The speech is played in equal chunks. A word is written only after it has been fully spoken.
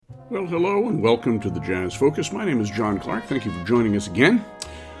Well, hello and welcome to the Jazz Focus. My name is John Clark. Thank you for joining us again.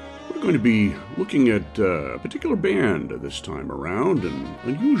 We're going to be looking at a particular band this time around, and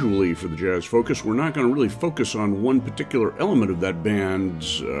unusually for the Jazz Focus, we're not going to really focus on one particular element of that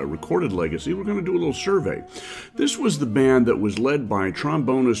band's recorded legacy. We're going to do a little survey. This was the band that was led by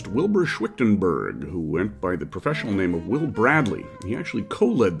trombonist Wilbur Schwichtenberg, who went by the professional name of Will Bradley. He actually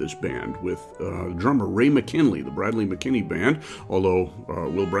co-led this band with drummer Ray McKinley, the Bradley McKinney Band, although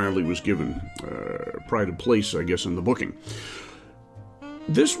Will Bradley was given pride of place, I guess, in the booking.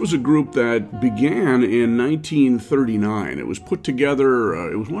 This was a group that began in 1939. It was put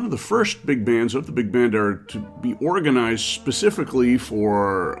together, it was one of the first big bands of the big band era to be organized specifically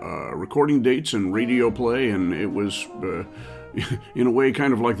for recording dates and radio play, and it was, in a way,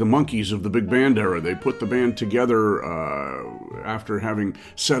 kind of like the Monkees of the big band era. They put the band together after having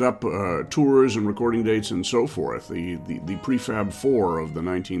set up tours and recording dates and so forth, the prefab four of the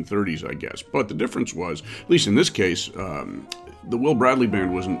 1930s, I guess. But the difference was, at least in this case, the Will Bradley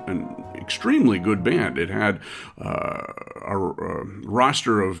Band was an extremely good band. It had a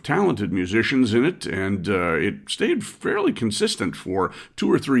roster of talented musicians in it, and it stayed fairly consistent for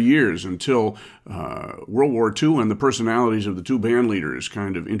 2 or 3 years until World War II and the personalities of the two band leaders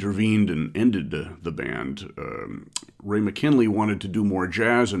kind of intervened and ended the band. Ray McKinley wanted to do more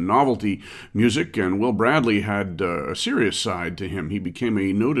jazz and novelty music, and Will Bradley had a serious side to him. He became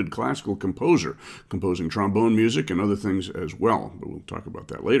a noted classical composer, composing trombone music and other things as well, but we'll talk about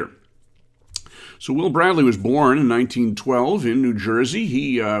that later. So Will Bradley was born in 1912 in New Jersey.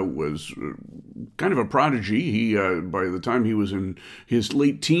 He was kind of a prodigy. He, by the time he was in his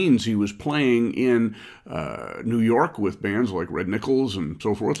late teens, he was playing in New York with bands like Red Nichols and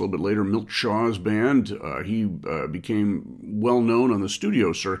so forth. A little bit later, Milt Shaw's band. He became well known on the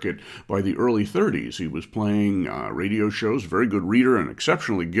studio circuit by the early 30s. He was playing radio shows, very good reader, and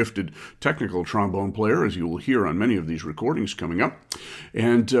exceptionally gifted technical trombone player, as you will hear on many of these recordings coming up.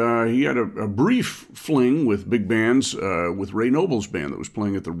 And he had a brief fling with big bands with Ray Noble's band that was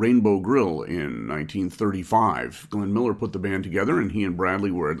playing at the Rainbow Grill in 1935. Glenn Miller put the band together, and he and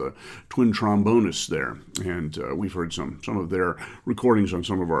Bradley were the twin trombonists there. And we've heard some of their recordings on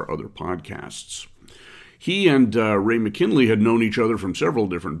some of our other podcasts. He and Ray McKinley had known each other from several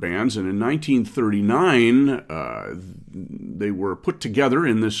different bands, and in 1939 they were put together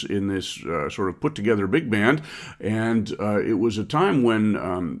in this sort of put together big band, and it was a time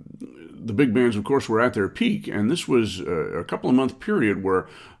when the big bands, of course, were at their peak, and this was a couple of month period where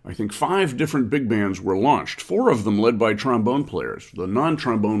I think 5 different big bands were launched, 4 of them led by trombone players. The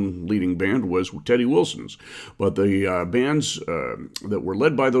non-trombone leading band was Teddy Wilson's, but the bands that were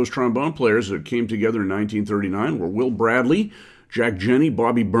led by those trombone players that came together in 1939 were Will Bradley, Jack Jenny,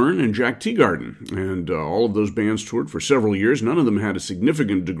 Bobby Byrne, and Jack Teagarden. And all of those bands toured for several years. None of them had a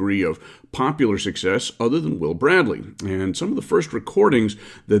significant degree of popular success other than Will Bradley. And some of the first recordings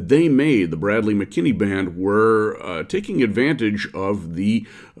that they made, the Bradley McKinney Band, were taking advantage of the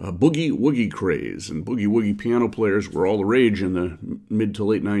boogie-woogie craze. And boogie-woogie piano players were all the rage in the mid to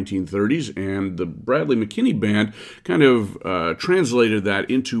late 1930s. And the Bradley McKinney Band kind of translated that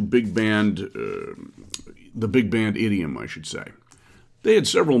into big band, the big band idiom, I should say. They had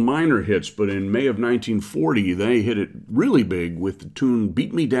several minor hits, but in May of 1940, they hit it really big with the tune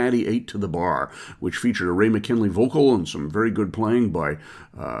Beat Me Daddy 8 to the Bar, which featured a Ray McKinley vocal and some very good playing by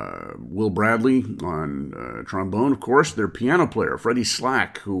Will Bradley on trombone. Of course, their piano player, Freddie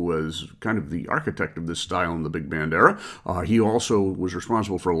Slack, who was kind of the architect of this style in the big band era. He also was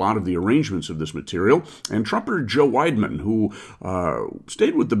responsible for a lot of the arrangements of this material. And trumpeter Joe Weidman, who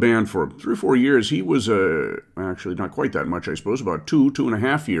stayed with the band for 3 or 4 years. He was, actually not quite that much, I suppose, about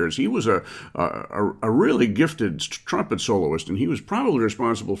 2.5 years. He was a really gifted trumpet soloist, and he was probably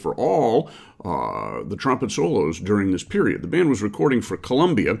responsible for all the trumpet solos during this period. The band was recording for Columbia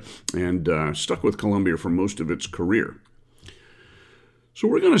and stuck with Columbia for most of its career. So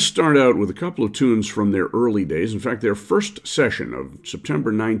we're going to start out with a couple of tunes from their early days. In fact, their first session of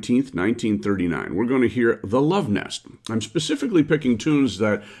September 19th, 1939. We're going to hear The Love Nest. I'm specifically picking tunes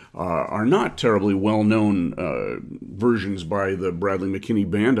that are not terribly well-known versions by the Bradley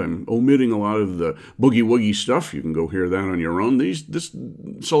McKinney Band. I'm omitting a lot of the boogie-woogie stuff. You can go hear that on your own. This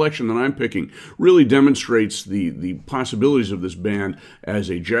selection that I'm picking really demonstrates the possibilities of this band as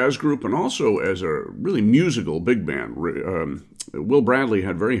a jazz group and also as a really musical big band. Will Bradley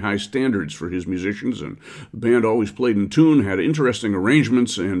had very high standards for his musicians, and the band always played in tune, had interesting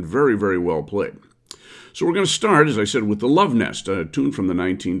arrangements, and very, very well played. So we're going to start, as I said, with the Love Nest, a tune from the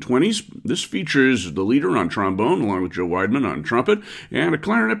 1920s. This features the leader on trombone, along with Joe Weidman on trumpet, and a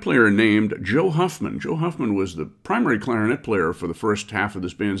clarinet player named Joe Huffman. Joe Huffman was the primary clarinet player for the first half of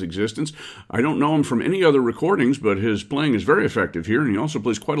this band's existence. I don't know him from any other recordings, but his playing is very effective here, and he also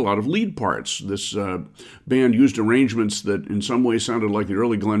plays quite a lot of lead parts. This band used arrangements that in some ways sounded like the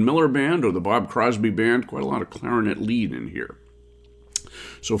early Glenn Miller Band or the Bob Crosby Band, quite a lot of clarinet lead in here.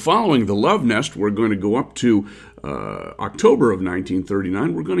 So following the Love Nest, we're going to go up to October of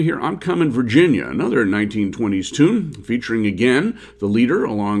 1939. We're going to hear I'm Comin' Virginia, another 1920s tune, featuring again the leader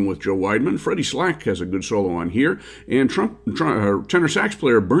along with Joe Weidman. Freddie Slack has a good solo on here, and tenor sax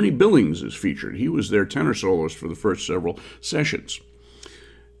player Bernie Billings is featured. He was their tenor soloist for the first several sessions.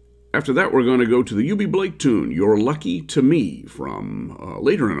 After that, we're going to go to the Eubie Blake tune, You're Lucky to Me, from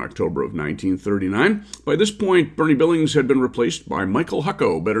later in October of 1939. By this point, Bernie Billings had been replaced by Michael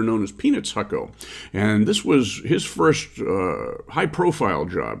Hucko, better known as Peanuts Hucko. And this was his first high-profile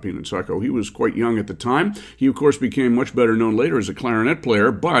job, Peanuts Hucko. He was quite young at the time. He, of course, became much better known later as a clarinet player,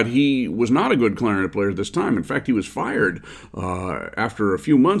 but he was not a good clarinet player at this time. In fact, he was fired after a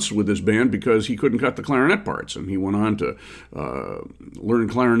few months with this band because he couldn't cut the clarinet parts, and he went on to learn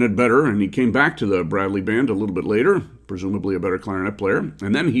clarinet better, and he came back to the Bradley Band a little bit later, presumably a better clarinet player,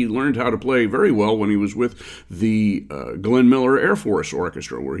 and then he learned how to play very well when he was with the Glenn Miller Air Force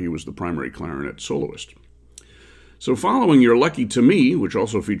Orchestra, where he was the primary clarinet soloist. So following You're Lucky to Me, which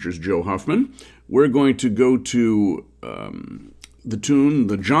also features Joe Huffman, we're going to go to the tune,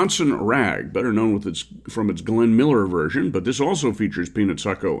 the Johnson Rag, better known from its Glenn Miller version, but this also features Peanuts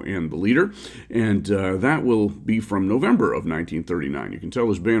Hucko and the leader, and that will be from November of 1939. You can tell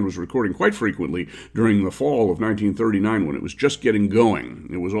this band was recording quite frequently during the fall of 1939 when it was just getting going.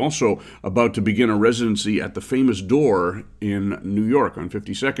 It was also about to begin a residency at the famous Door in New York on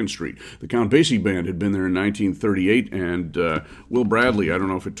 52nd Street. The Count Basie Band had been there in 1938, and Will Bradley, I don't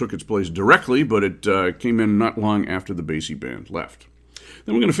know if it took its place directly, but it came in not long after the Basie Band left.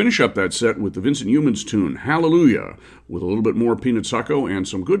 Then we're going to finish up that set with the Vincent Youmans tune, Hallelujah, with a little bit more Peanuts Hucko and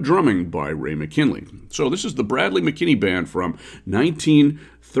some good drumming by Ray McKinley. So this is the Bradley McKinney Band from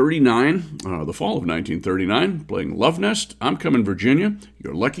 1939, the fall of 1939, playing Love Nest, I'm Comin' Virginia,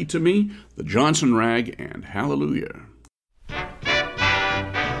 You're Lucky to Me, the Johnson Rag, and Hallelujah.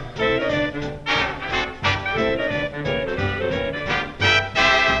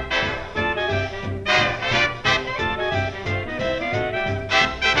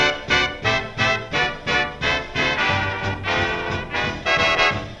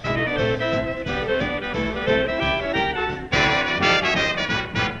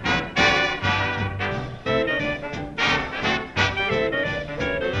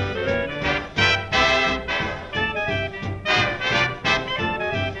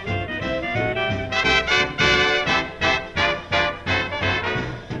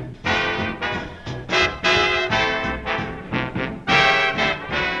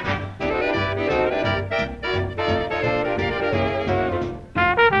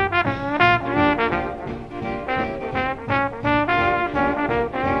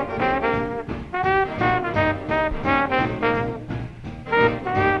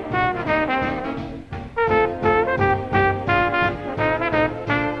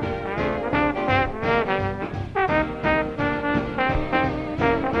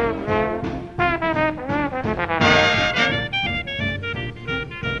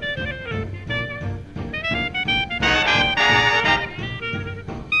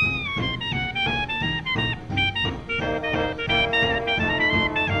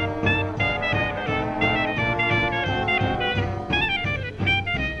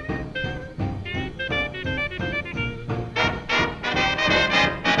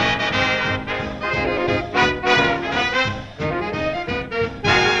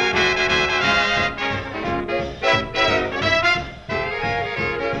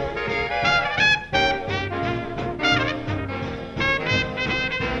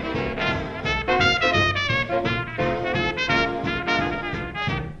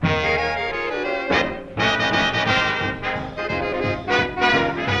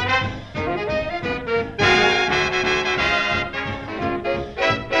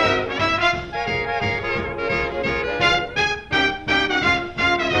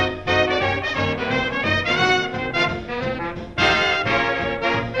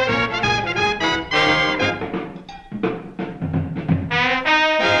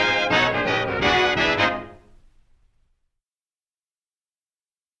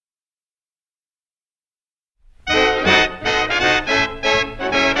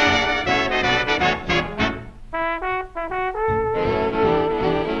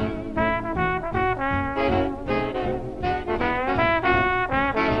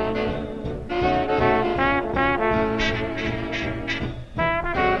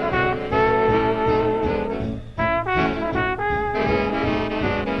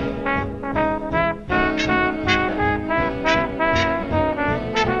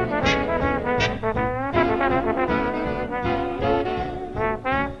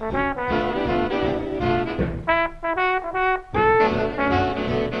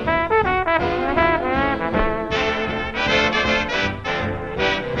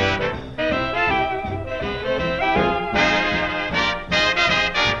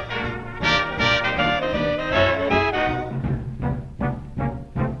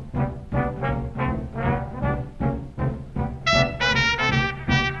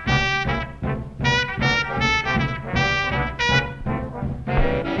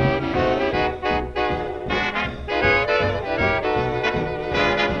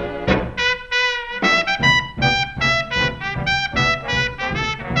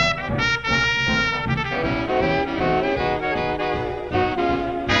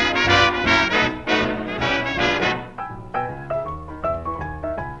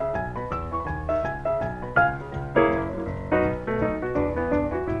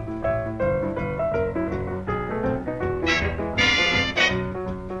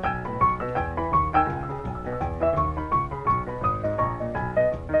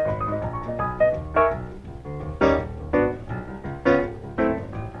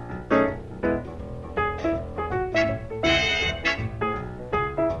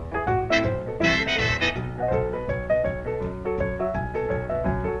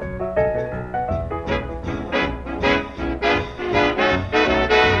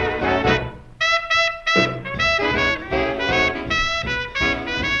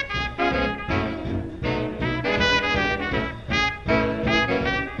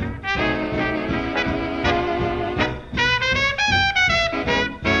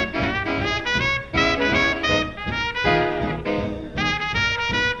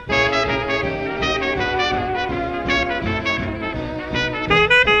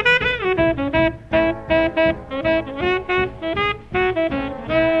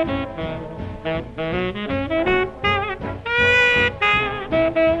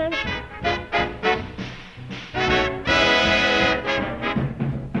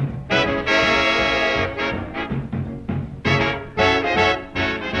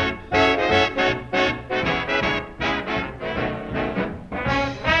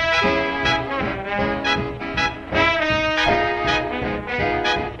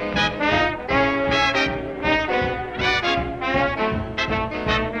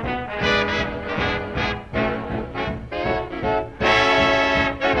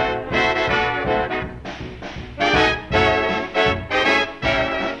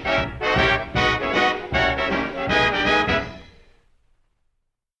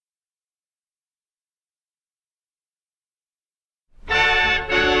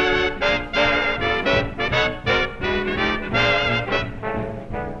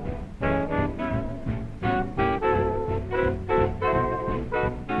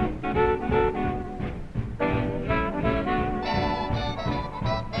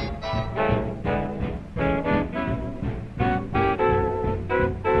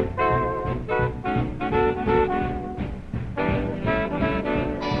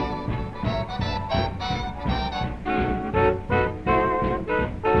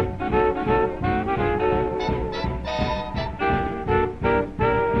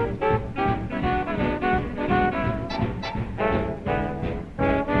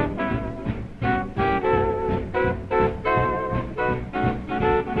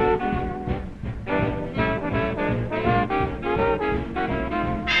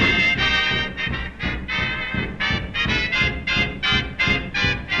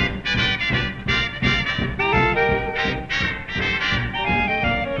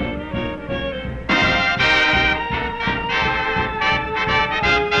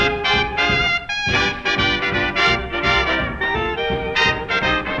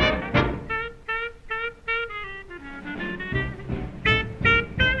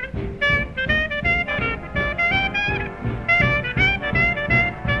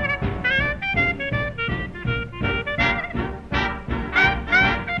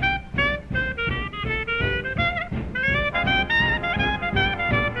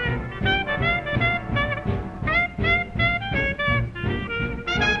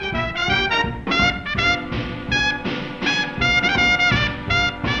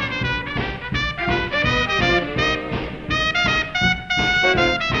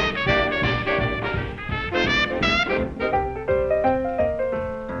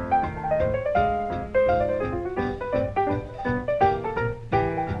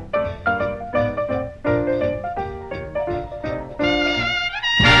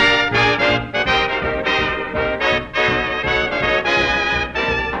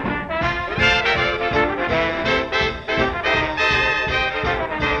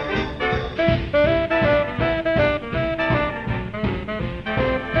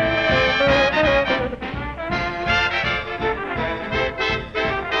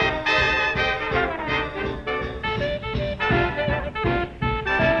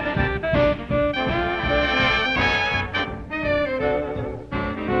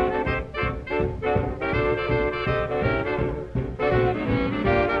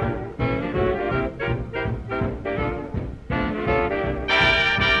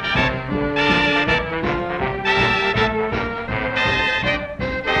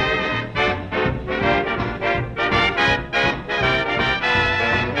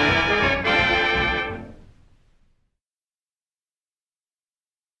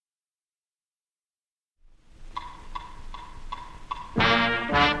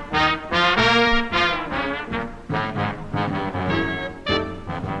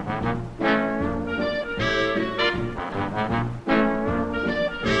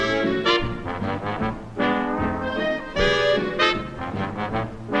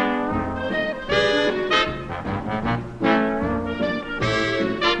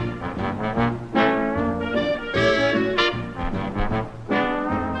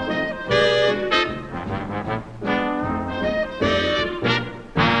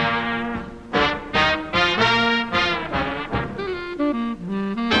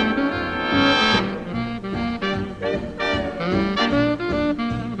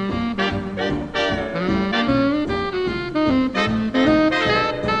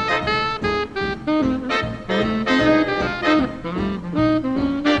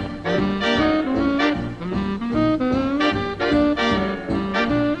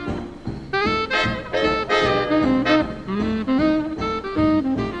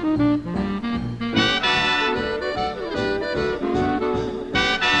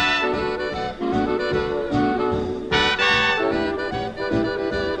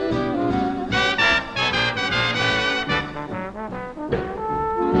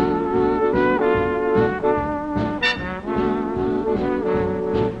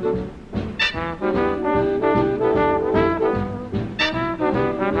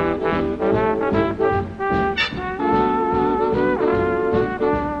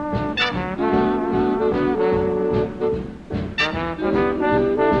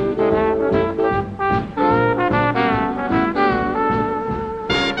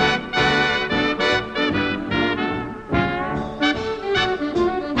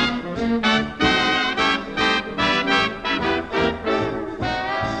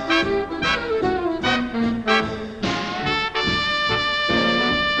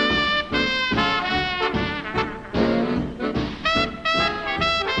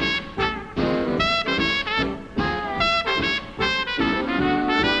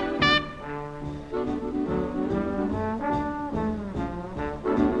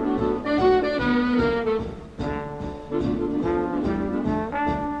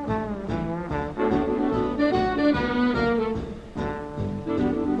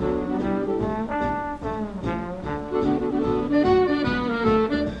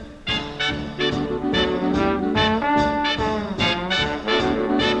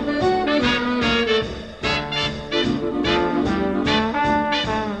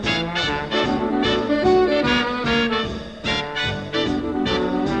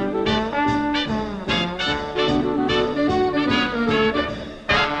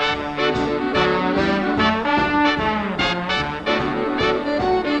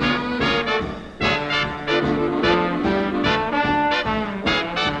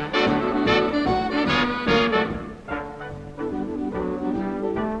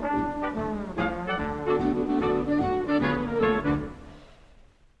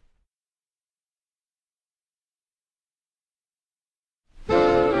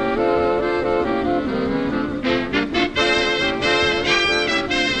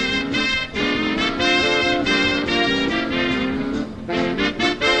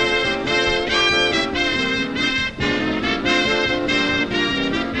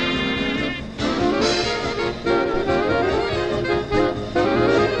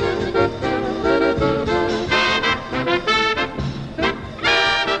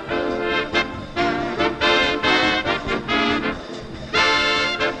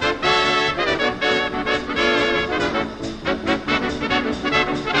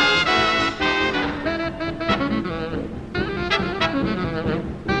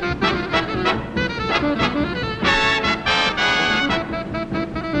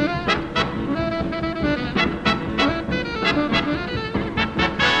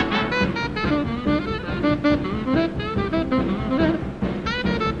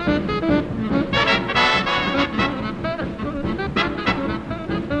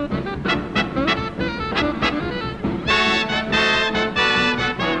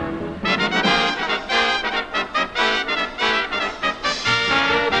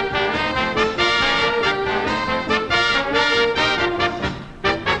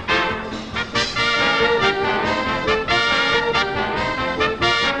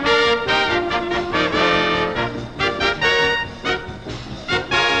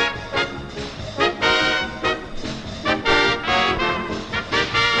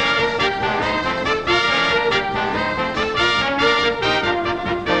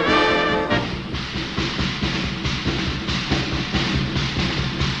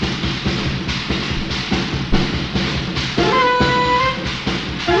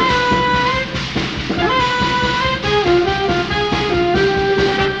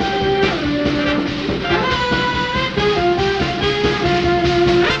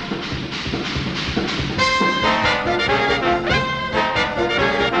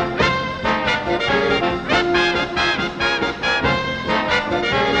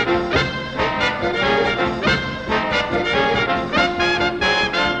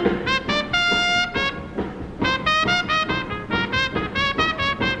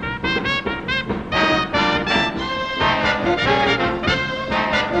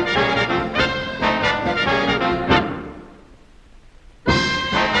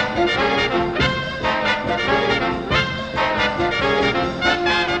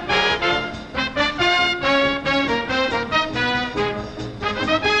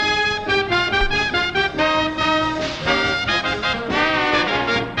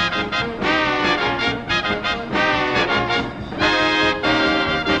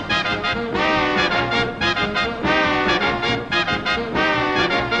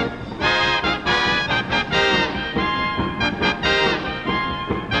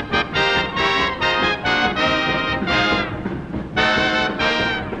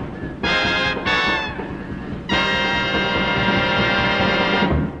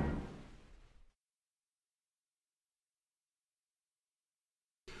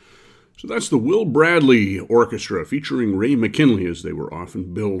 So that's the Will Bradley Orchestra featuring Ray McKinley, as they were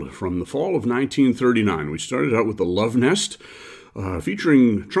often billed, from the fall of 1939. We started out with the Love Nest,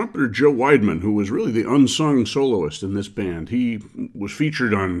 featuring trumpeter Joe Weidman, who was really the unsung soloist in this band. He was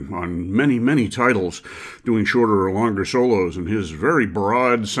featured on many, many titles, doing shorter or longer solos, and his very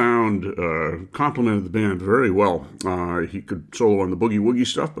broad sound complemented the band very well. He could solo on the boogie-woogie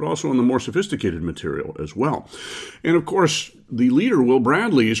stuff, but also on the more sophisticated material as well. And of course, the leader, Will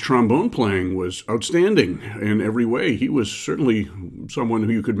Bradley's trombone playing was outstanding in every way. He was certainly someone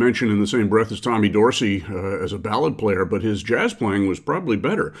who you could mention in the same breath as Tommy Dorsey as a ballad player, but his jazz playing was probably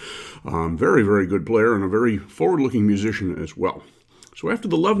better. Very, very good player and a very forward-looking musician as well. So after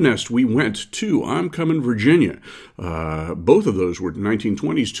the Love Nest, we went to I'm Comin' Virginia. Both of those were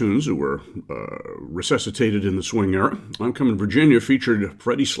 1920s tunes that were resuscitated in the swing era. I'm Comin' Virginia featured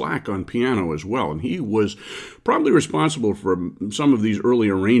Freddie Slack on piano as well, and he was probably responsible for some of these early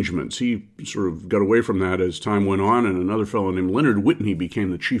arrangements. He sort of got away from that as time went on, and another fellow named Leonard Whitney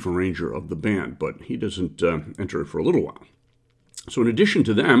became the chief arranger of the band, but he doesn't enter for a little while. So in addition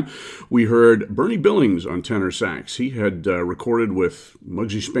to them, we heard Bernie Billings on tenor sax. He had recorded with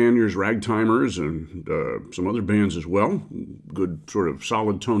Muggsy Spaniers, Ragtimers, and some other bands as well. Good sort of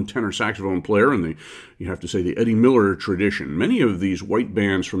solid tone tenor saxophone player in you have to say, the Eddie Miller tradition. Many of these white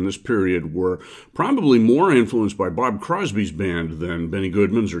bands from this period were probably more influenced by Bob Crosby's band than Benny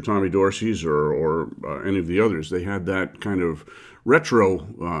Goodman's or Tommy Dorsey's or any of the others. They had that kind of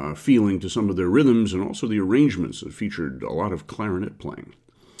retro feeling to some of their rhythms, and also the arrangements that featured a lot of clarinet playing.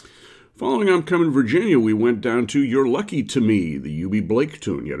 Following I'm Comin' Virginia, we went down to You're Lucky to Me, the Eubie Blake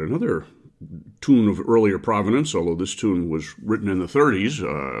tune, yet another tune of earlier provenance, although this tune was written in the 30s.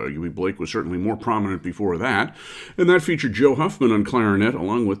 Eubie Blake was certainly more prominent before that, and that featured Joe Huffman on clarinet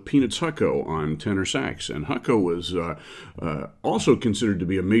along with Peanuts Hucko on tenor sax. And Hucko was also considered to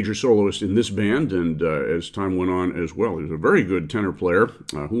be a major soloist in this band, and as time went on as well. He was a very good tenor player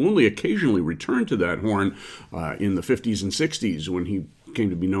who only occasionally returned to that horn in the 50s and 60s when he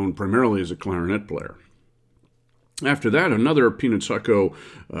came to be known primarily as a clarinet player. After that, another Peanuts Hucko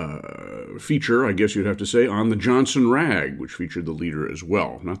feature, I guess you'd have to say, on the Johnson Rag, which featured the leader as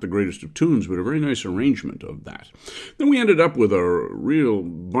well. Not the greatest of tunes, but a very nice arrangement of that. Then we ended up with a real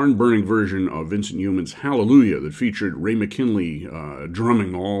barn-burning version of Vincent Youmans' Hallelujah that featured Ray McKinley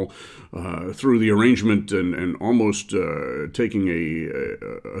drumming all through the arrangement and almost taking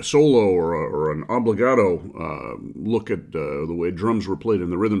a solo or an obligato look at the way drums were played in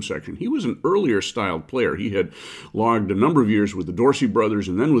the rhythm section. He was an earlier styled player. He had logged a number of years with the Dorsey Brothers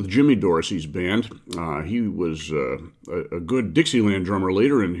and then with Jimmy Dorsey's band. He was a good Dixieland drummer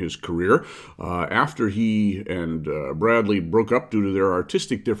later in his career. After he and Bradley broke up due to their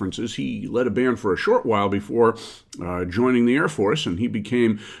artistic differences, he led a band for a short while before joining the Air Force, and he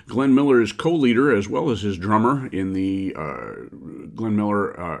became Glenn Miller's co-leader as well as his drummer in the Glenn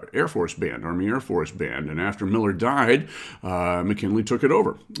Miller Air Force Band, Army Air Force Band. And after Miller died, McKinley took it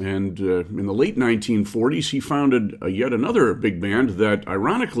over. And in the late 1940s, he founded yet another big band that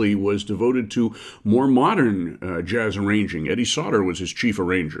ironically was devoted to more modern jazz arranging. Eddie Sauter was his chief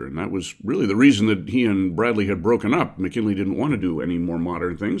arranger, and that was really the reason that he and Bradley had broken up. McKinley didn't want to do any more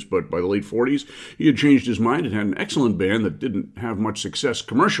modern things, but by the late 40s, he had changed his mind and had an excellent band that didn't have much success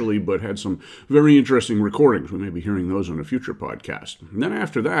commercially, but had some very interesting recordings. We may be hearing those on a future podcast. And then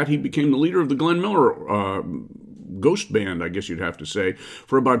after that, he became the leader of the Glenn Miller ghost band, I guess you'd have to say,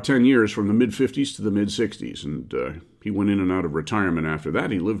 for about 10 years, from the mid-50s to the mid-60s. And he went in and out of retirement after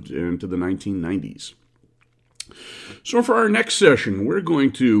that. He lived into the 1990s. So for our next session, we're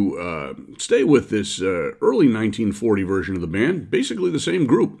going to stay with this early 1940 version of the band, basically the same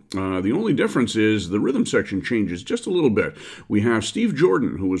group. The only difference is the rhythm section changes just a little bit. We have Steve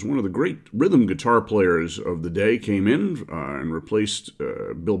Jordan, who was one of the great rhythm guitar players of the day, came in and replaced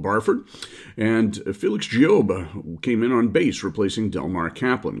Bill Barford, and Felix Gioba came in on bass, replacing Delmar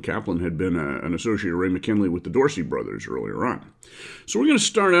Kaplan. Kaplan had been an associate of Ray McKinley with the Dorsey Brothers earlier on. So we're going to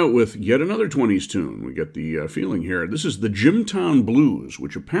start out with yet another 20s tune. We get the feeling here. This is the Jimtown Blues,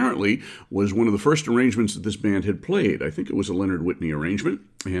 which apparently was one of the first arrangements that this band had played. I think it was a Leonard Whitney arrangement.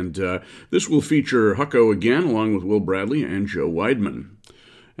 And this will feature Hucko again, along with Will Bradley and Joe Weidman.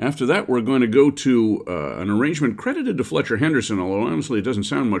 After that, we're going to go to an arrangement credited to Fletcher Henderson, although honestly it doesn't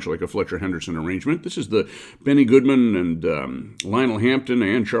sound much like a Fletcher Henderson arrangement. This is the Benny Goodman and Lionel Hampton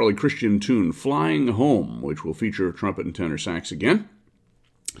and Charlie Christian tune, Flying Home, which will feature trumpet and tenor sax again.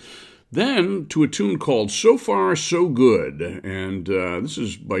 Then to a tune called So Far, So Good, and this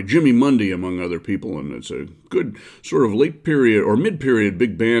is by Jimmy Mundy, among other people, and it's a good sort of late period or mid-period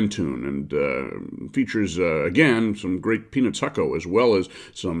big band tune, and features, again, some great Peanuts Hucko, as well as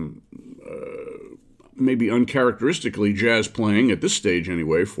some maybe uncharacteristically jazz playing at this stage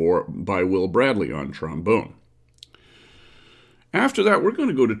anyway by Will Bradley on trombone. After that, we're going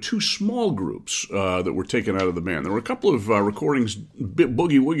to go to two small groups that were taken out of the band. There were a couple of recordings,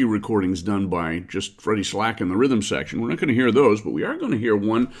 boogie-woogie recordings done by just Freddie Slack in the rhythm section. We're not going to hear those, but we are going to hear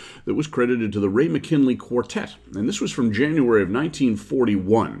one that was credited to the Ray McKinley Quartet. And this was from January of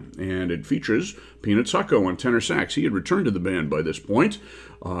 1941, and it features Peanuts Hucko on tenor sax. He had returned to the band by this point.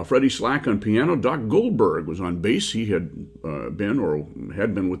 Freddie Slack on piano. Doc Goldberg was on bass. He had been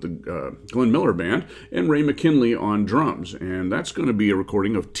with the Glenn Miller Band. And Ray McKinley on drums. And that's going to be a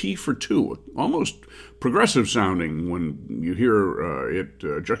recording of Tea for Two, almost progressive sounding when you hear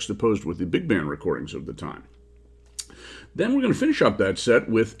it juxtaposed with the big band recordings of the time. Then we're going to finish up that set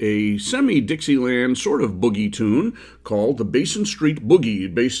with a semi-Dixieland sort of boogie tune called the Basin Street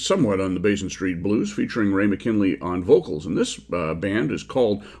Boogie, based somewhat on the Basin Street Blues, featuring Ray McKinley on vocals. And this band is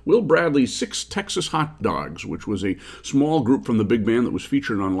called Will Bradley's Six Texas Hot Dogs, which was a small group from the big band that was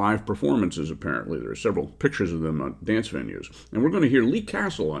featured on live performances, apparently. There are several pictures of them on dance venues. And we're going to hear Lee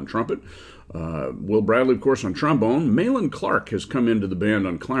Castle on trumpet, Will Bradley, of course, on trombone. Malin Clark has come into the band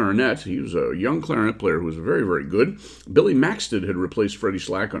on clarinet. He was a young clarinet player who was very, very good. Billy Maxted had replaced Freddie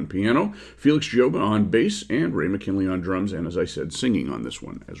Slack on piano, Felix Joba on bass, and Ray McKinley on drums, and as I said, singing on this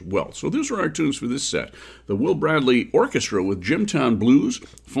one as well. So those are our tunes for this set. The Will Bradley Orchestra with Jimtown Blues,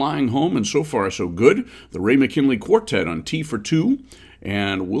 Flying Home, and So Far So Good. The Ray McKinley Quartet on Tea for Two,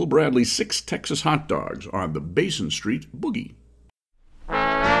 and Will Bradley's Six Texas Hot Dogs on the Basin Street Boogie.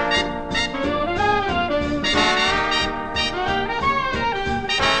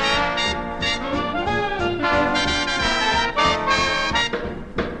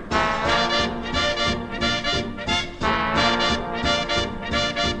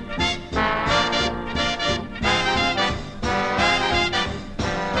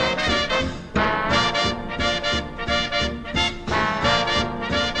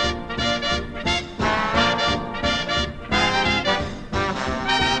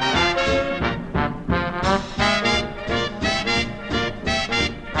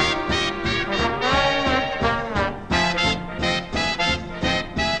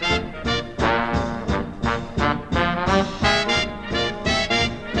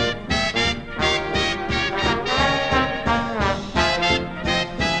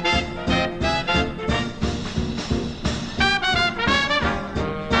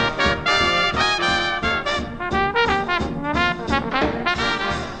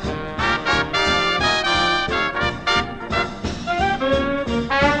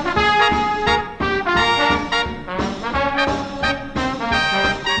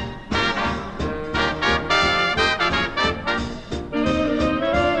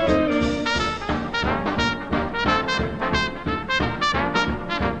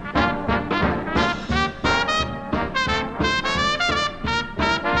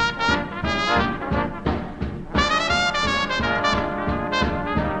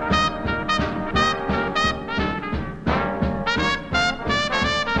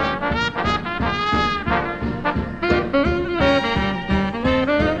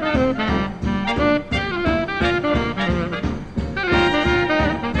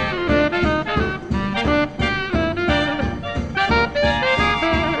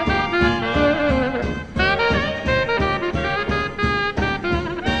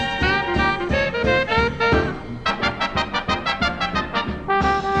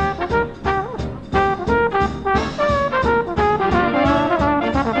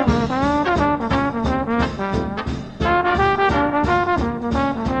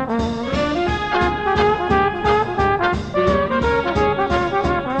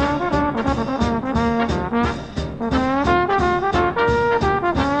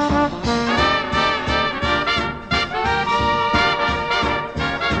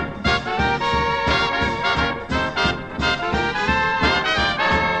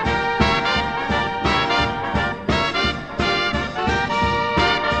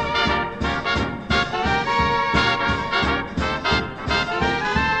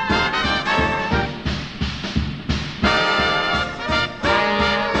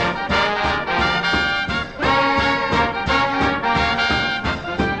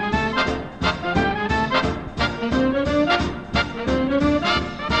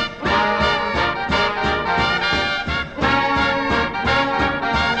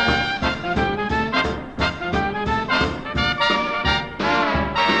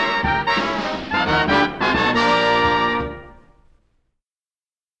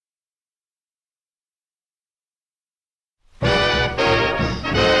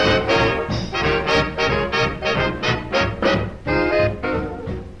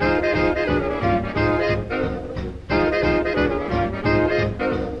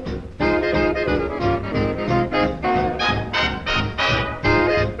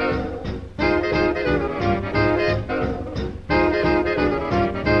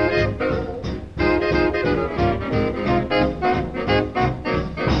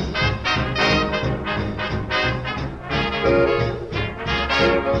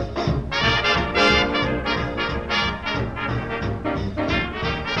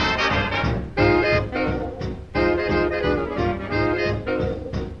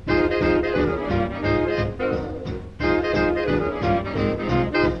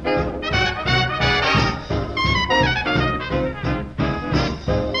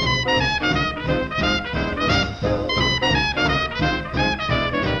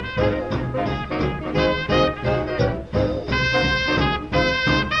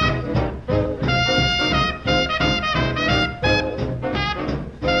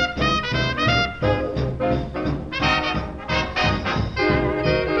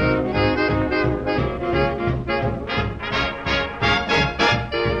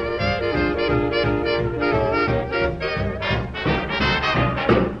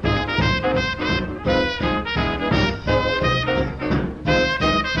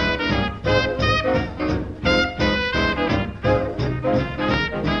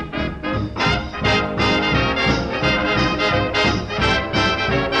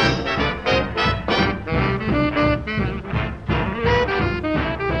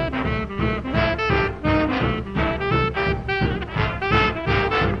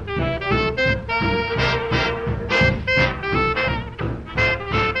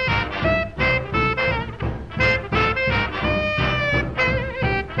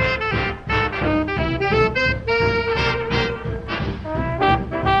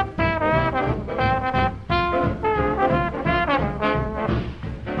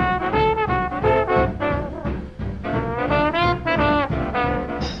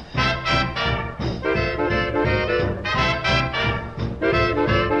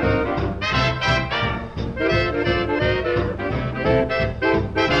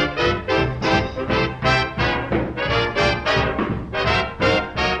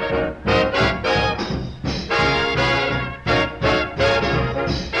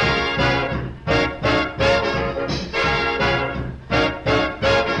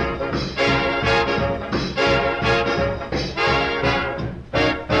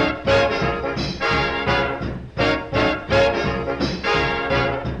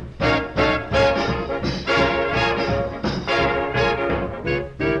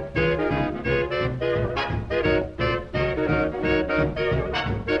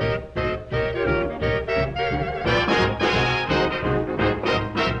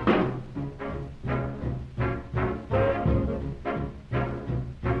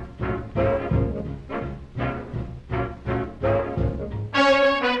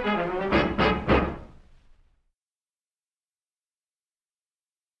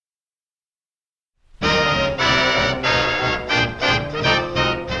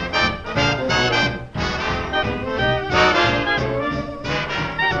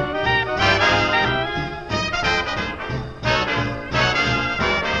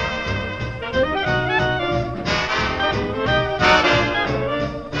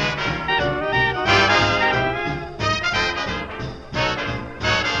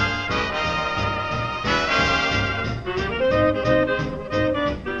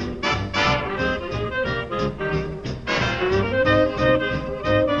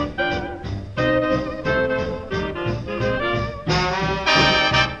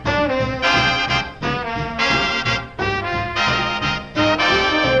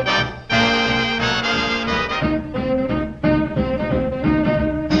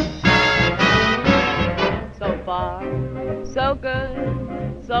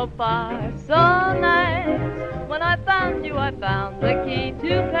 So far, so nice. When I found you, I found the key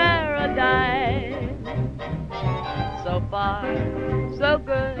to paradise. So far, so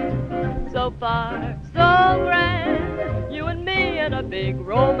good. So far, so grand. You and me in a big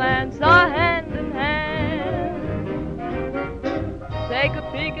romance are hand in hand. Take a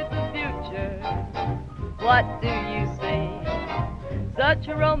peek at the future. What do you see? Such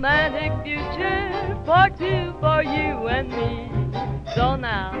a romantic future for two, for you and me. So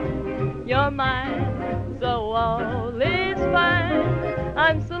now, you're mine, so all is fine.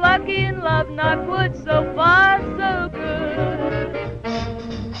 I'm so lucky in love, knock wood, so far, so good.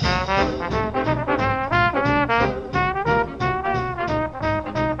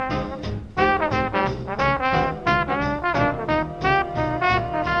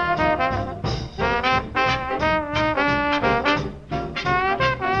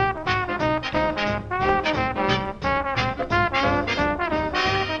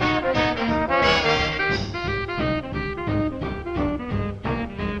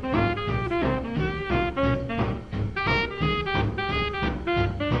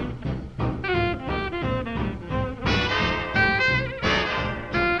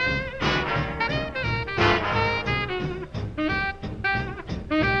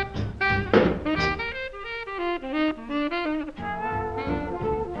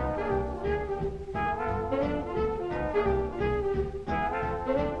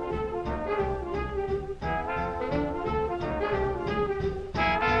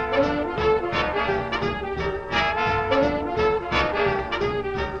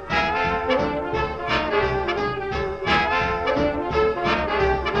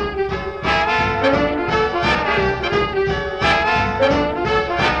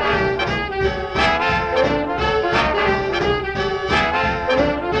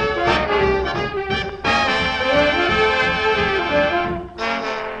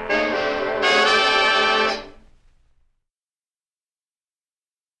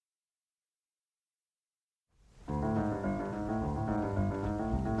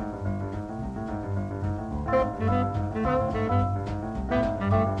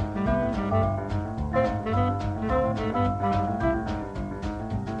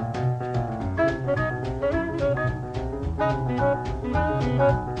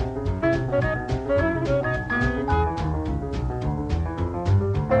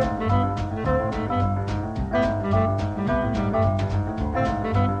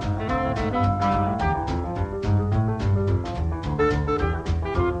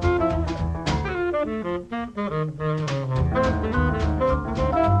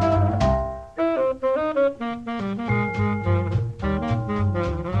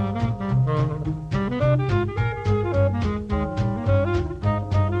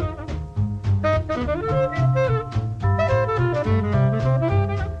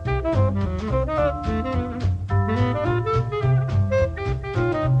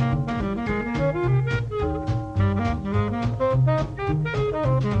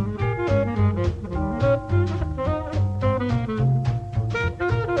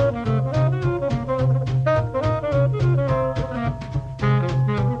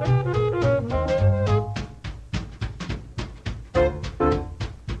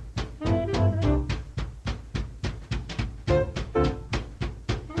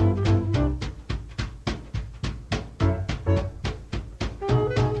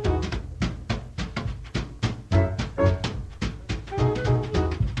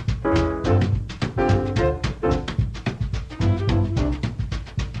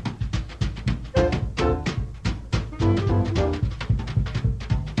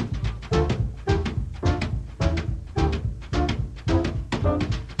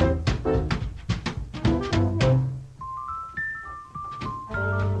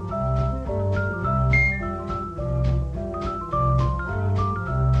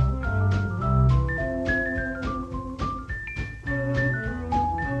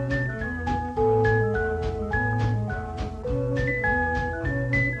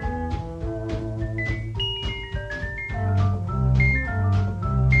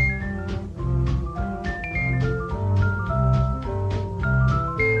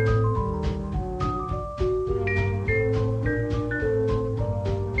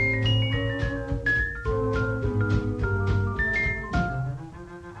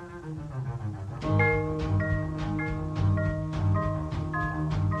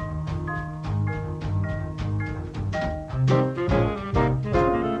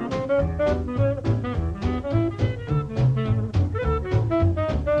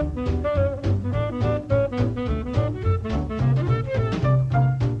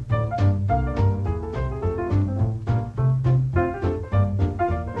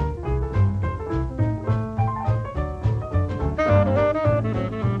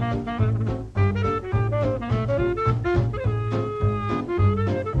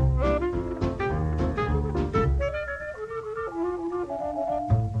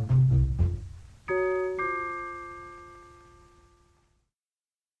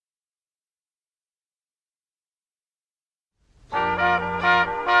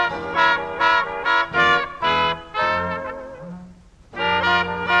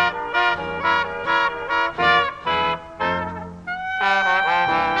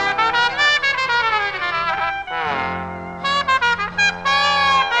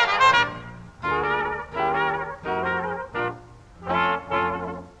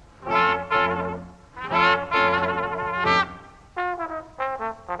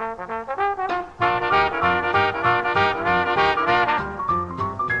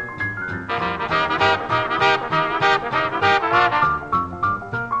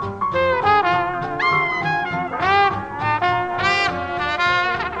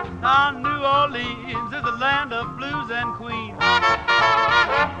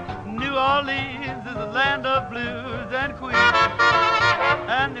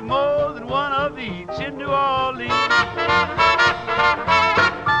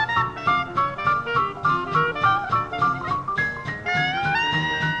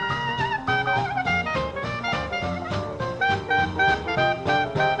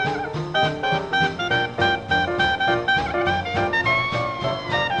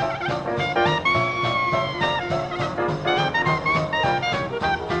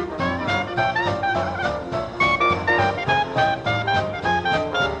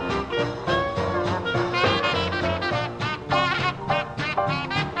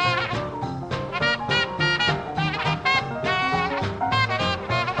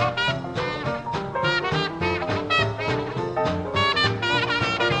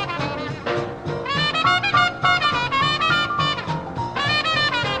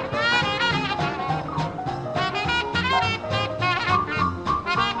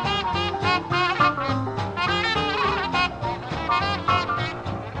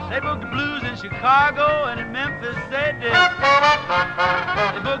 They booked the blues in Chicago and in Memphis they did.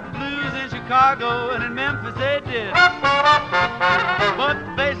 They booked the blues in Chicago and in Memphis they did. But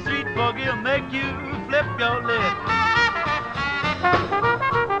the Bay Street Boogie will make you flip your lid.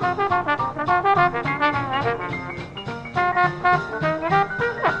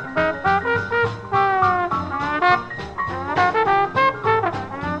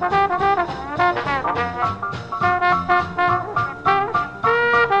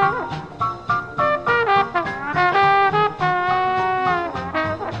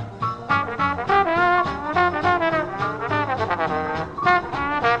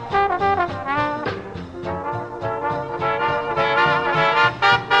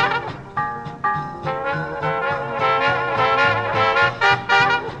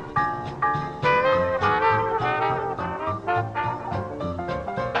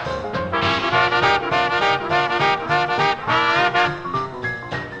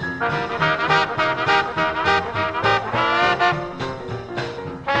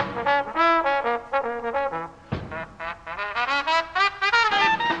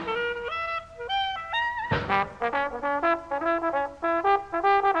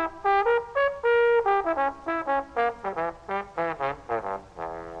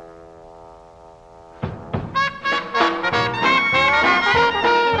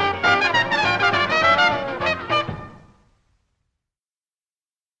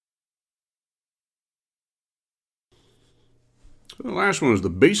 The last one was the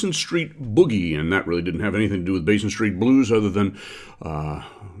Basin Street Boogie, and that really didn't have anything to do with Basin Street Blues other than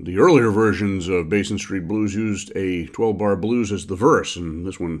the earlier versions of Basin Street Blues used a 12-bar blues as the verse, and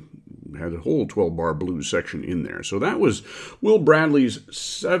this one had a whole 12-bar blues section in there. So that was Will Bradley's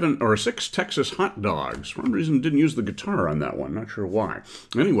 6 Texas Hot Dogs. For some reason, didn't use the guitar on that one. Not sure why.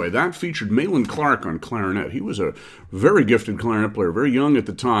 Anyway, that featured Malin Clark on clarinet. He was a very gifted clarinet player, very young at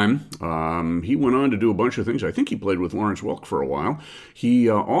the time. He went on to do a bunch of things. I think he played with Lawrence Welk for a while. He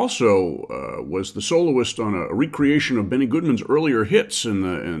also was the soloist on a recreation of Benny Goodman's earlier hits in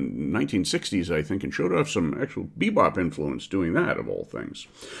the 1960s, I think, and showed off some actual bebop influence doing that, of all things.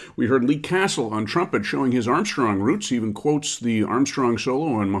 We heard Lee Castle on trumpet showing his Armstrong roots. He even quotes the Armstrong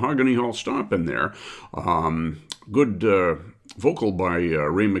solo on Mahogany Hall Stomp in there. Good vocal by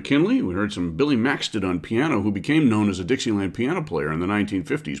Ray McKinley. We heard some Billy Maxted on piano, who became known as a Dixieland piano player in the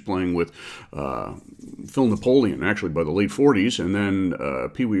 1950s, playing with Phil Napoleon, actually by the late 40s, and then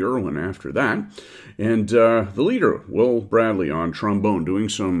Pee Wee Irwin after that. And the leader, Will Bradley, on trombone, doing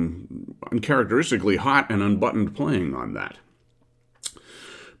some uncharacteristically hot and unbuttoned playing on that.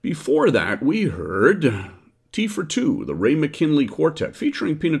 Before that, we heard Tea for Two, the Ray McKinley Quartet,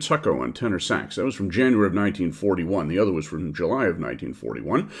 featuring Peanuts Hucko on tenor sax. That was from January of 1941. The other was from July of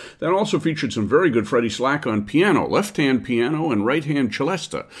 1941. That also featured some very good Freddie Slack on piano, left-hand piano and right-hand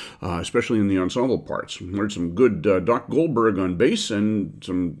celesta, especially in the ensemble parts. We heard some good Doc Goldberg on bass and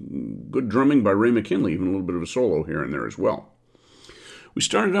some good drumming by Ray McKinley, even a little bit of a solo here and there as well. We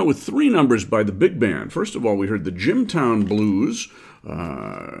started out with 3 numbers by the big band. First of all, we heard the Jimtown Blues,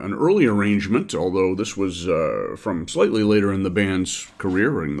 an early arrangement, although this was from slightly later in the band's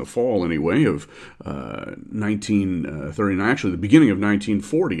career, in the fall anyway, of 1939, actually the beginning of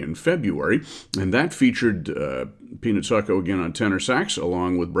 1940 in February, and that featured Peanuts Hucko again on tenor sax,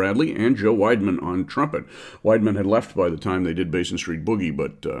 along with Bradley and Joe Weidman on trumpet. Weidman had left by the time they did Basin Street Boogie,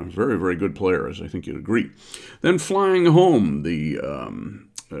 but very, very good player, as I think you'd agree. Then Flying Home, the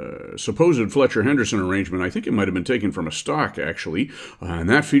supposed Fletcher Henderson arrangement. I think it might have been taken from a stock, actually, and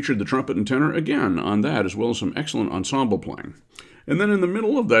that featured the trumpet and tenor again on that, as well as some excellent ensemble playing. And then in the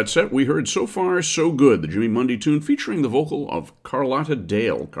middle of that set, we heard So Far, So Good, the Jimmy Mundy tune featuring the vocal of Carlotta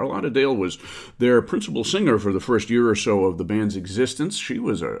Dale. Carlotta Dale was their principal singer for the first year or so of the band's existence. She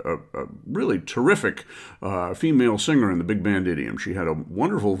was a really terrific female singer in the big band idiom. She had a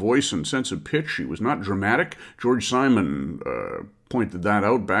wonderful voice and sense of pitch. She was not dramatic. George Simon pointed that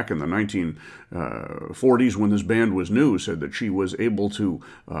out back in the 1940s when this band was new, said that she was able to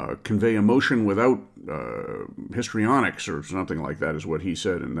convey emotion without histrionics or something like that is what he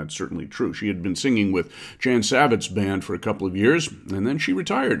said, and that's certainly true. She had been singing with Jan Savitt's band for a couple of years, and then she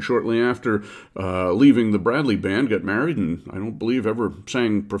retired shortly after leaving the Bradley band, got married, and I don't believe ever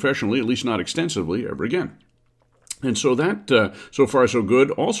sang professionally, at least not extensively, ever again. And so that, So Far So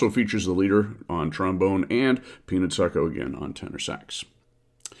Good, also features the leader on trombone and Peanut Sucko again on tenor sax.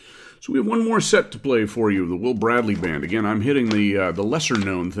 So we have one more set to play for you, the Will Bradley Band. Again, I'm hitting the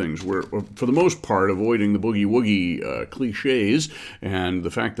lesser-known things. We're, for the most part, avoiding the boogie-woogie cliches and the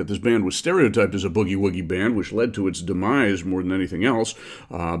fact that this band was stereotyped as a boogie-woogie band, which led to its demise more than anything else.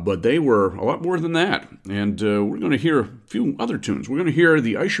 But they were a lot more than that. And we're going to hear a few other tunes. We're going to hear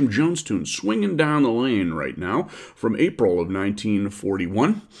the Isham Jones tune, Swinging Down the Lane, right now, from April of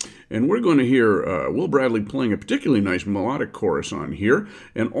 1941. And we're going to hear Will Bradley playing a particularly nice melodic chorus on here,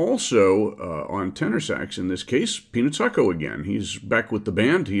 and also on tenor sax, in this case, Peanut Sucko again. He's back with the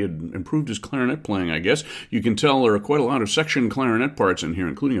band. He had improved his clarinet playing, I guess. You can tell there are quite a lot of section clarinet parts in here,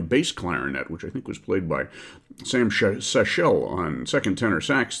 including a bass clarinet, which I think was played by Sam Sechel on second tenor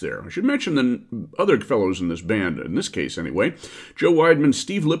sax there. I should mention the other fellows in this band, in this case anyway. Joe Weidman,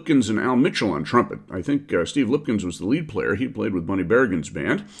 Steve Lipkins, and Al Mitchell on trumpet. I think Steve Lipkins was the lead player. He played with Bunny Berrigan's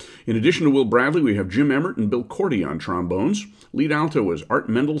band. In addition to Will Bradley, we have Jim Emmert and Bill Cordy on trombones. Lead alto was Art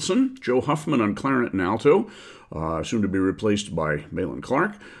Mendelson, Joe Huffman on clarinet and alto, soon to be replaced by Malin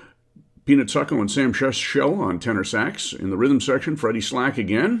Clark. Peanut Sucko and Sam Sechel on tenor sax. In the rhythm section, Freddie Slack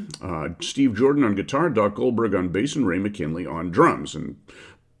again, Steve Jordan on guitar, Doc Goldberg on bass, and Ray McKinley on drums. And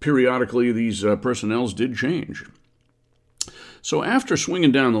periodically, these personnels did change. So after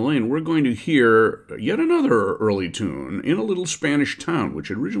Swinging Down the Lane, we're going to hear yet another early tune, In a Little Spanish Town, which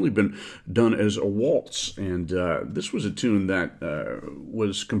had originally been done as a waltz. And this was a tune that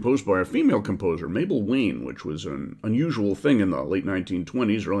was composed by a female composer, Mabel Wayne, which was an unusual thing in the late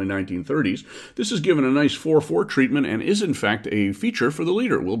 1920s, early 1930s. This is given a nice 4/4 treatment and is, in fact, a feature for the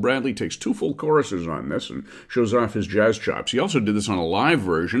leader. Will Bradley takes 2 full choruses on this and shows off his jazz chops. He also did this on a live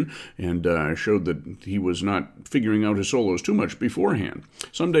version and showed that he was not figuring out his solos too much beforehand.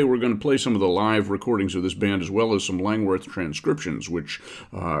 Someday we're going to play some of the live recordings of this band as well as some Langworth transcriptions, which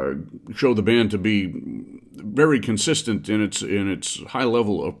show the band to be very consistent in its high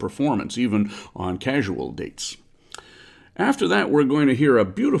level of performance, even on casual dates. After that, we're going to hear a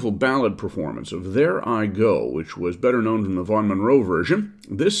beautiful ballad performance of There I Go, which was better known than the Vaughn Monroe version.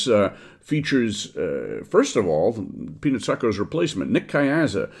 This features, first of all, Peanut Sucko's replacement, Nick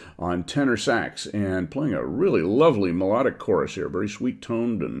Kayazza, on tenor sax, and playing a really lovely melodic chorus here, very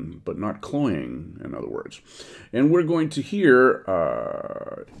sweet-toned, but not cloying, in other words. And we're going to hear,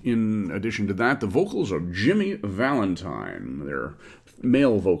 in addition to that, the vocals of Jimmy Valentine. They're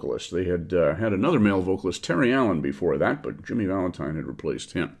male vocalist. They had had another male vocalist, Terry Allen, before that, but Jimmy Valentine had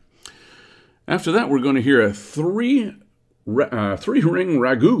replaced him. After that, we're going to hear a three-ring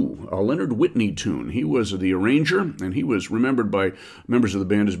ragu, a Leonard Whitney tune. He was the arranger, and he was remembered by members of the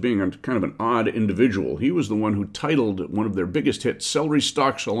band as being kind of an odd individual. He was the one who titled one of their biggest hits, Celery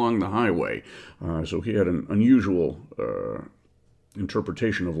Stalks Along the Highway. So he had an unusual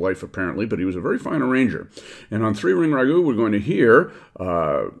interpretation of life, apparently, but he was a very fine arranger. And on three-ring ragu, we're going to hear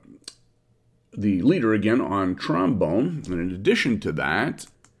the leader again on trombone. And in addition to that,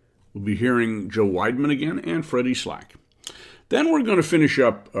 we'll be hearing Joe Weidman again and Freddie Slack. Then we're going to finish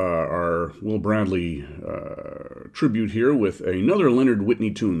up our Will Bradley tribute here with another Leonard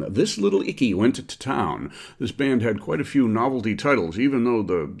Whitney tune, This Little Icky Went to Town. This band had quite a few novelty titles, even though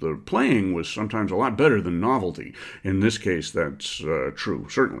the playing was sometimes a lot better than novelty. In this case, that's true,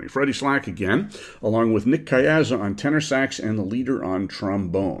 certainly. Freddie Slack again, along with Nick Kayazza on tenor sax and the leader on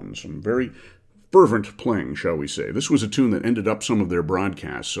trombone. Some very fervent playing, shall we say. This was a tune that ended up some of their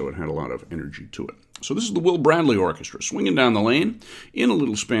broadcasts, so it had a lot of energy to it. So this is the Will Bradley Orchestra, Swinging Down the Lane, In a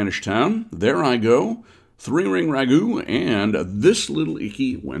Little Spanish Town, There I Go, Three-Ring Ragu, and This Little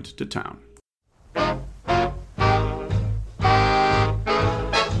Icky Went to Town.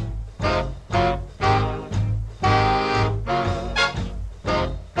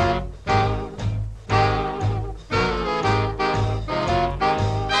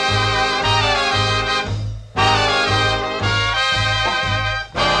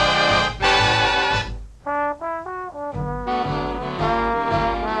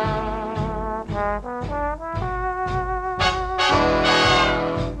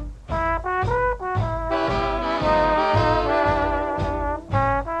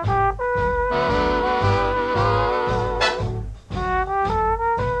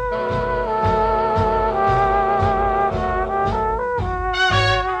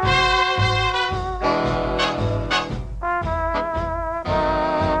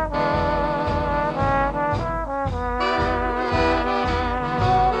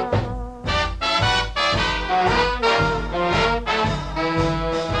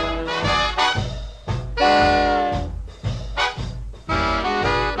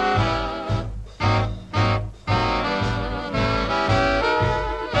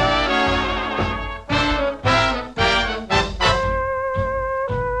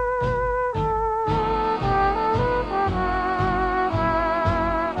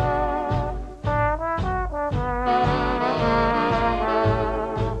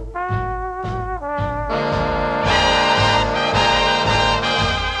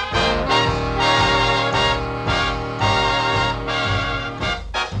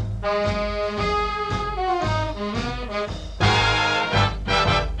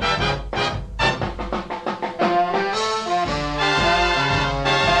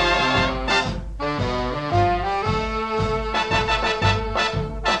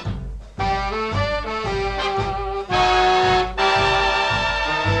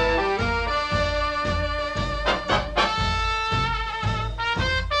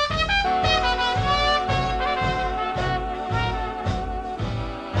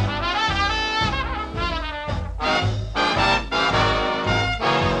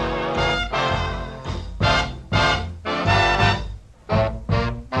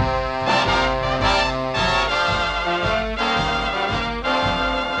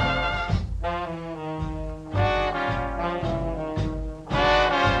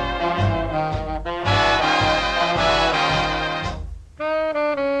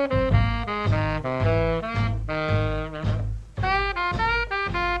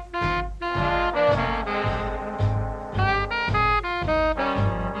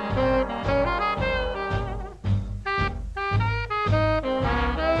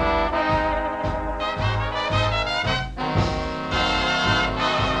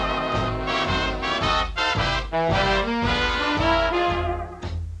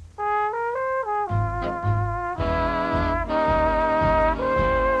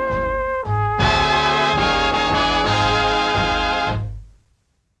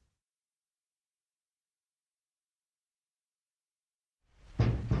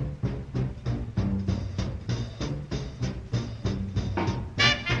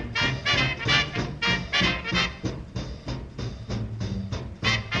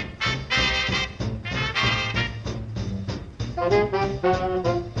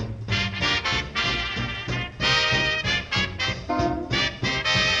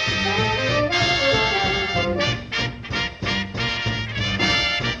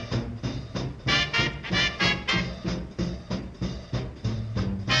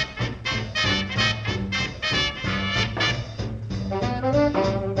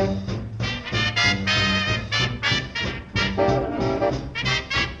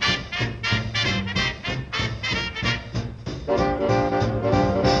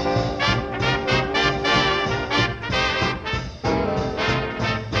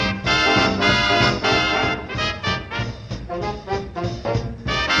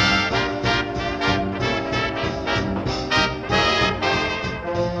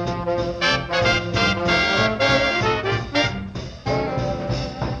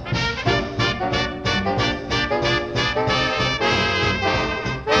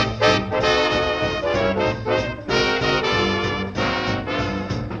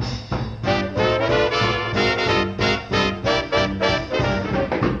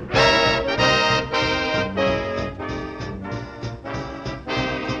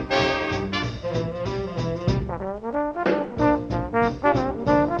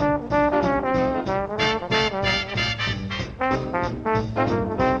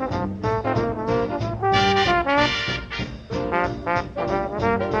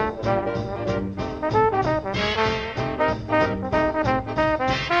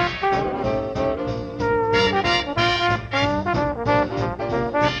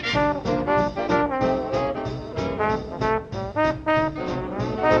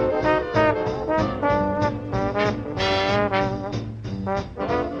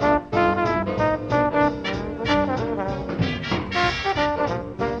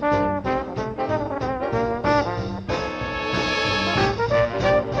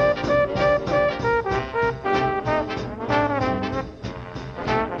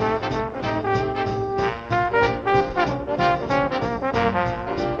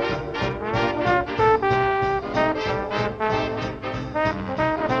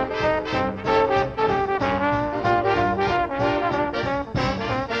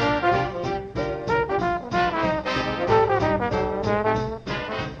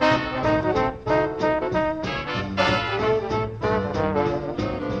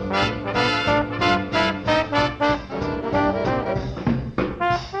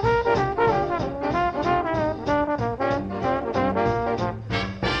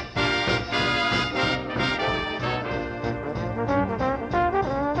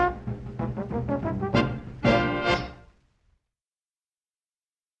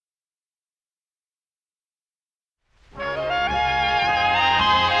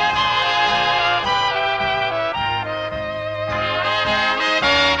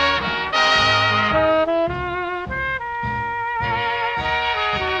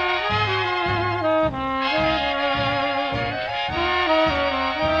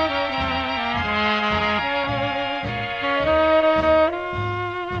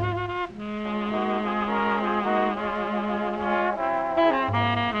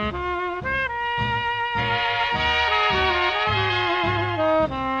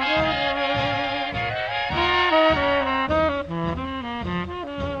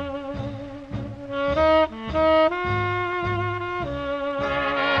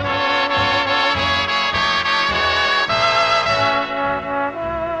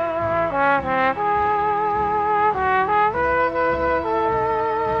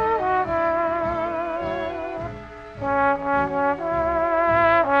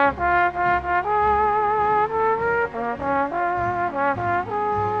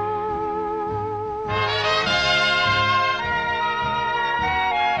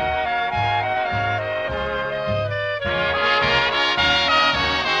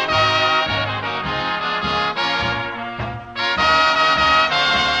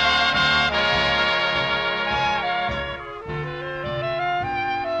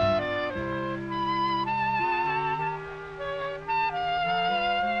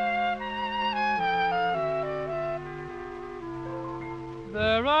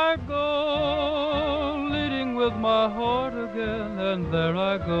 there I go, leading with my heart again, and there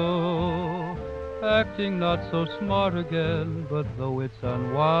I go, acting not so smart again, but though it's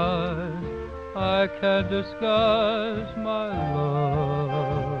unwise, I can't disguise my love.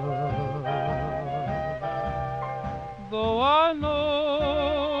 Though I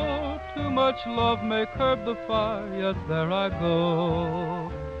know too much love may curb the fire, yet there I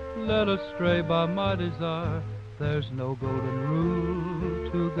go, led astray by my desire. There's no golden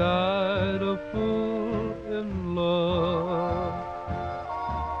rule to guide a fool in love.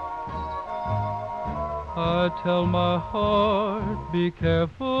 I tell my heart, be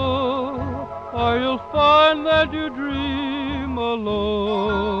careful, or you'll find that you dream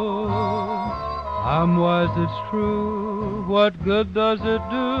alone. I'm wise, it's true, what good does it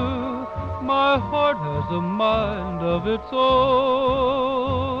do? My heart has a mind of its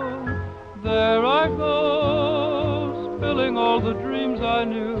own. There I go, spilling all the dreams I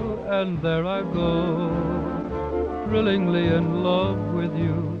knew, and there I go, thrillingly in love with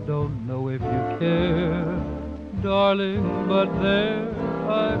you. Don't know if you care, darling, but there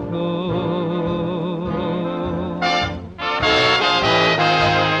I go.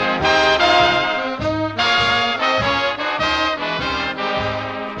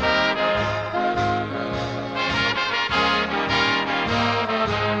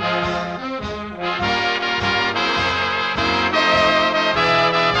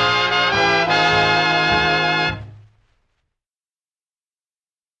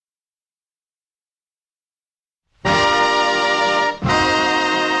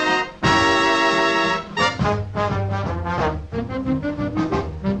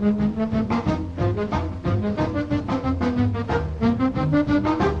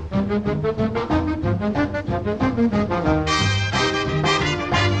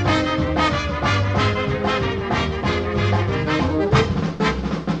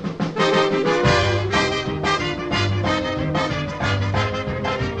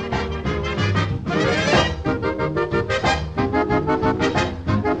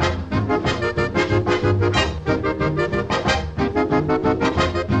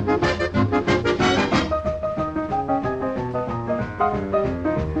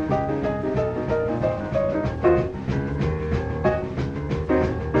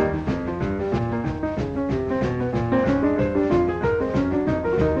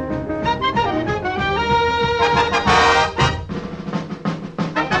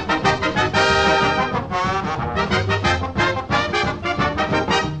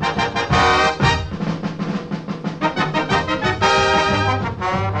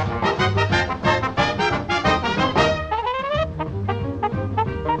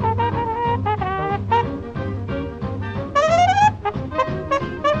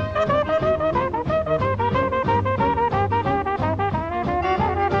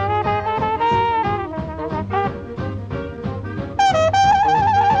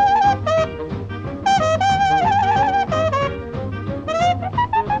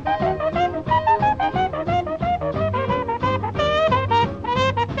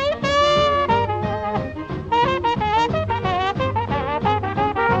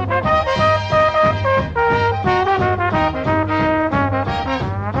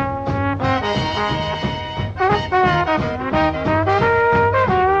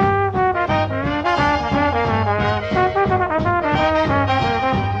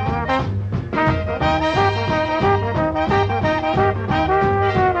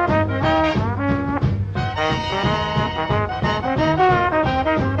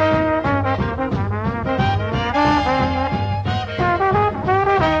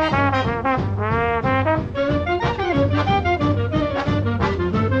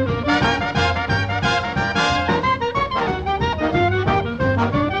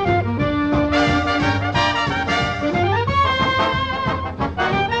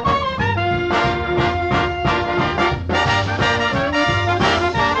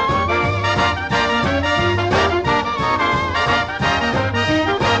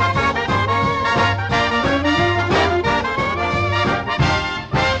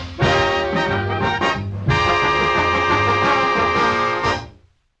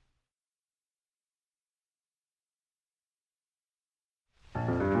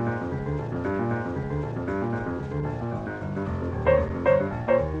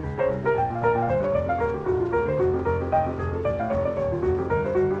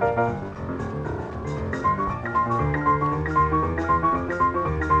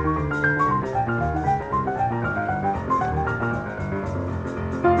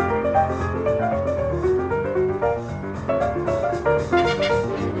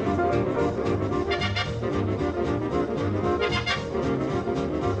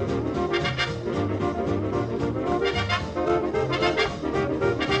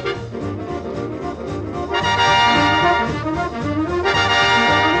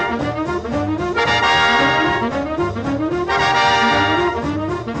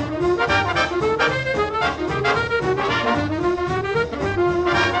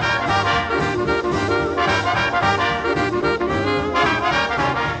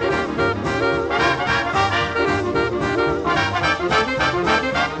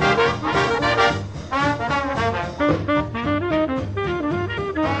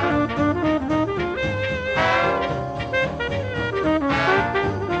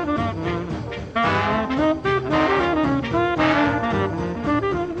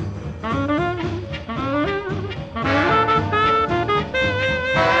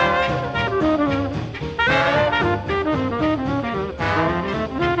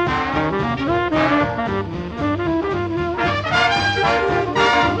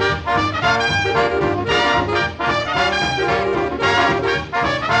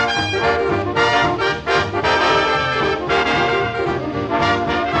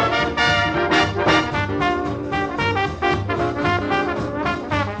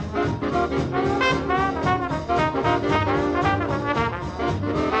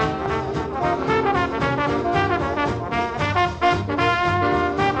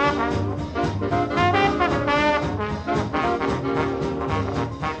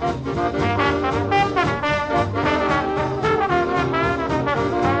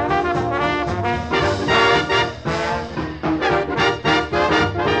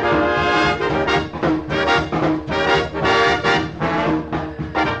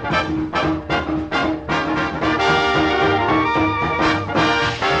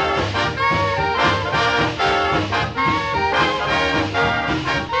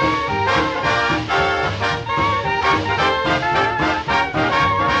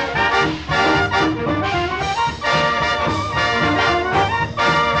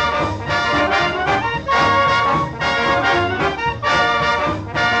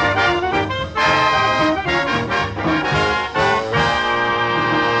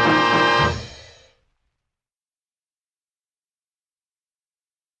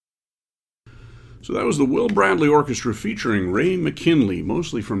 So that was the Will Bradley Orchestra featuring Ray McKinley,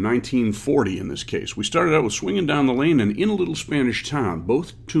 mostly from 1940 in this case. We started out with Swingin' Down the Lane and In a Little Spanish Town,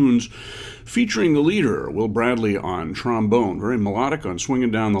 both tunes featuring the leader, Will Bradley, on trombone. Very melodic on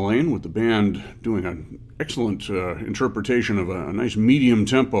Swingin' Down the Lane, with the band doing an excellent interpretation of a nice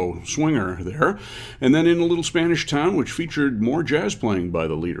medium-tempo swinger there. And then In a Little Spanish Town, which featured more jazz playing by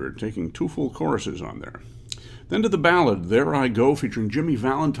the leader, taking 2 full choruses on there. Then to the ballad, There I Go, featuring Jimmy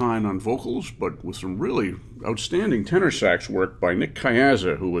Valentine on vocals, but with some really outstanding tenor sax work by Nick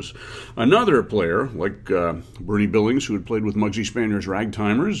Caiazza, who was another player, like Bernie Billings, who had played with Muggsy Spaniers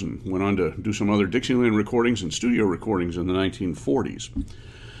Ragtimers and went on to do some other Dixieland recordings and studio recordings in the 1940s.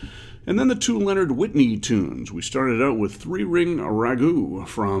 And then the 2 Leonard Whitney tunes. We started out with 3-Ring Ragu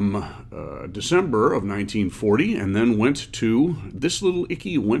from December of 1940, and then went to This Little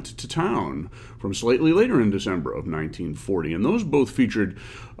Icky Went to Town from slightly later in December of 1940. And those both featured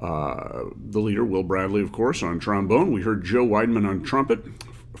the leader, Will Bradley, of course, on trombone. We heard Joe Weidman on trumpet,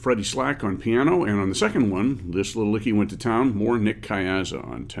 Freddie Slack on piano, and on the second one, This Little Icky Went to Town, more Nick Caiazza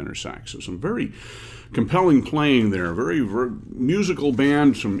on tenor sax. So some very compelling playing there, very musical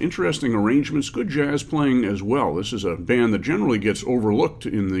band, some interesting arrangements, good jazz playing as well. This is a band that generally gets overlooked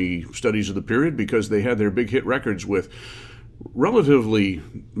in the studies of the period because they had their big hit records with relatively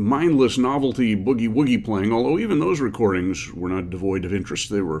mindless novelty boogie-woogie playing, although even those recordings were not devoid of interest.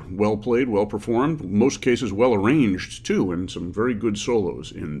 They were well played, well performed, in most cases well arranged too, and some very good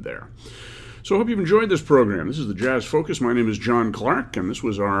solos in there. So I hope you've enjoyed this program. This is the Jazz Focus. My name is John Clark, and this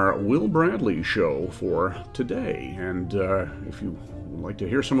was our Will Bradley show for today. And if you would like to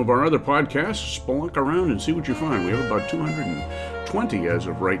hear some of our other podcasts, spelunk around and see what you find. We have about 220 as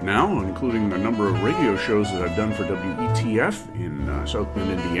of right now, including a number of radio shows that I've done for WETF in South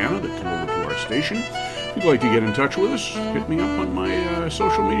Bend, Indiana, that come over to our station. If you'd like to get in touch with us, hit me up on my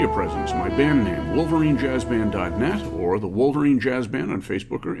social media presence, my band name, WolverineJazzBand.net, or the Wolverine Jazz Band on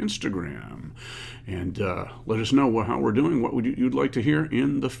Facebook or Instagram. And let us know how we're doing, what you'd like to hear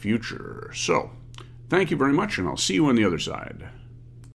in the future. So, thank you very much, and I'll see you on the other side.